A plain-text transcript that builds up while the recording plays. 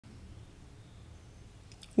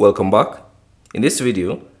Welcome back. In this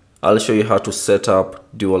video, I'll show you how to set up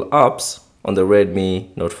dual apps on the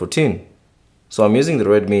Redmi Note 14. So I'm using the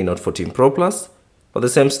Redmi Note 14 Pro Plus, but the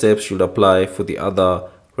same steps should apply for the other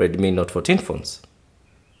Redmi Note 14 phones.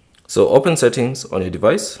 So open settings on your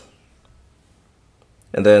device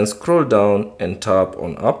and then scroll down and tap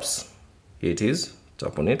on apps. Here it is,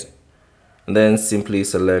 tap on it, and then simply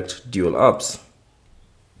select dual apps.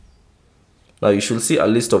 Now you should see a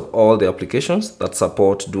list of all the applications that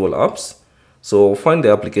support dual apps. So find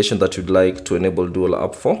the application that you'd like to enable dual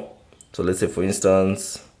app for. So let's say, for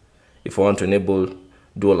instance, if I want to enable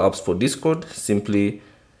dual apps for Discord, simply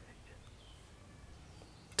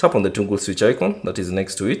tap on the toggle switch icon that is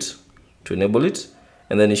next to it to enable it.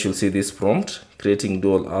 And then you should see this prompt: creating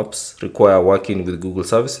dual apps require working with Google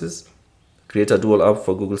services. Create a dual app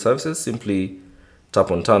for Google services. Simply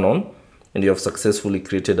tap on turn on, and you have successfully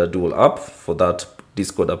created a dual app for that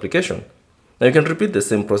Discord application. Now you can repeat the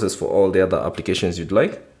same process for all the other applications you'd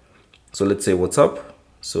like. So let's say WhatsApp.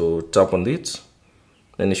 So tap on it,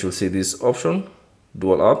 then you should see this option,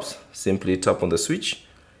 dual apps. Simply tap on the switch,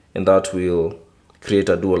 and that will create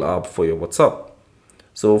a dual app for your WhatsApp.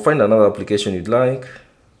 So find another application you'd like.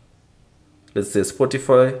 Let's say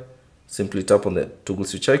Spotify. Simply tap on the toggle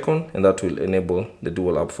switch icon, and that will enable the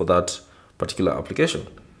dual app for that particular application.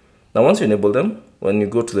 Now once you enable them, when you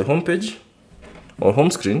go to the home page or home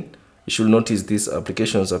screen, you should notice these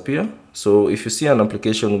applications appear. So if you see an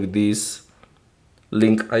application with this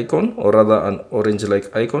link icon, or rather an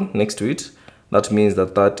orange-like icon next to it, that means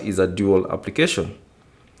that that is a dual application.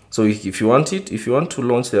 So if you want to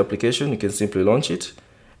launch the application, you can simply launch it.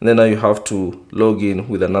 And then now you have to log in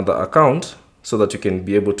with another account so that you can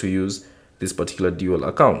be able to use this particular dual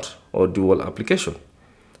account or dual application.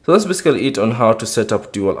 So that's basically it on how to set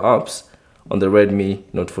up dual apps on the Redmi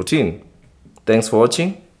Note 14. Thanks for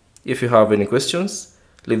watching. If you have any questions,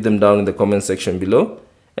 leave them down in the comment section below.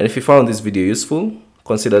 And if you found this video useful,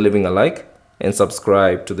 consider leaving a like and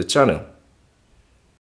subscribe to the channel.